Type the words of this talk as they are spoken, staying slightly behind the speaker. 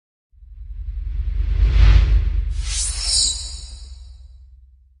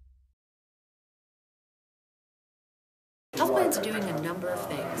Health plans are doing a number of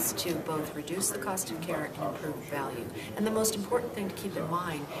things to both reduce the cost of care and improve value. And the most important thing to keep in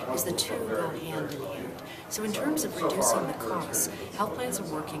mind is the two go hand in hand. So in terms of reducing the costs, health plans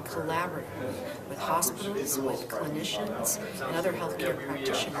are working collaboratively with hospitals, with clinicians, and other healthcare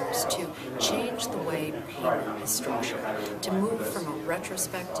practitioners to change the way payment is structured, to move from a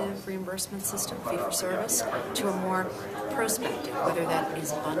retrospective reimbursement system, fee-for-service, to a more prospective, whether that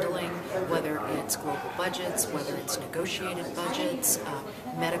is bundling, whether it's global budgets, whether it's negotiated budgets,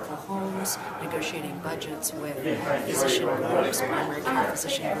 medical homes, negotiating budgets with physician groups, primary care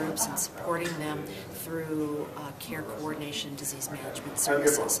physician groups, and supporting them through care coordination, disease management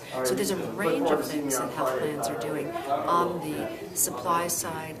services. So there's a range of things that health plans are doing on the supply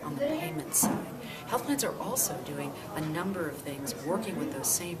side, on the payment side. Health plans are also doing a number of things, working with those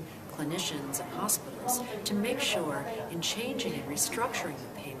same clinicians and hospitals to make sure in changing and restructuring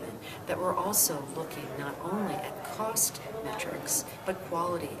the payment that we're also looking not only at cost metrics but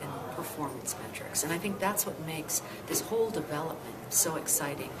quality and performance metrics. And I think that's what makes this whole development so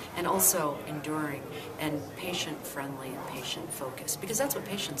exciting and also enduring and patient-friendly and patient-focused, because that's what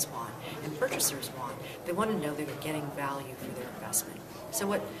patients want and purchasers want. They want to know that they're getting value for their investment. So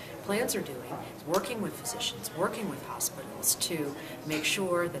what plans are doing is working with physicians, working with hospitals to make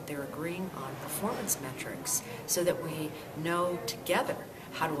sure that they're agreeing on performance metrics so that we know together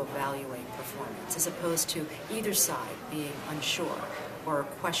how to evaluate performance, as opposed to either side being unsure or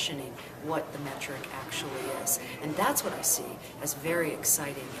questioning what the metric actually is. And that's what I see as very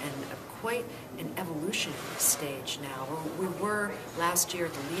exciting and quite an evolutionary stage now. We were last year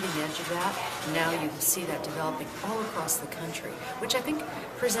at the leading edge of that, and now you see that developing all across the country, which I think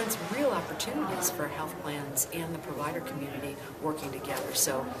presents real opportunities for health plans and the provider community working together.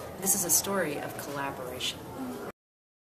 So this is a story of collaboration.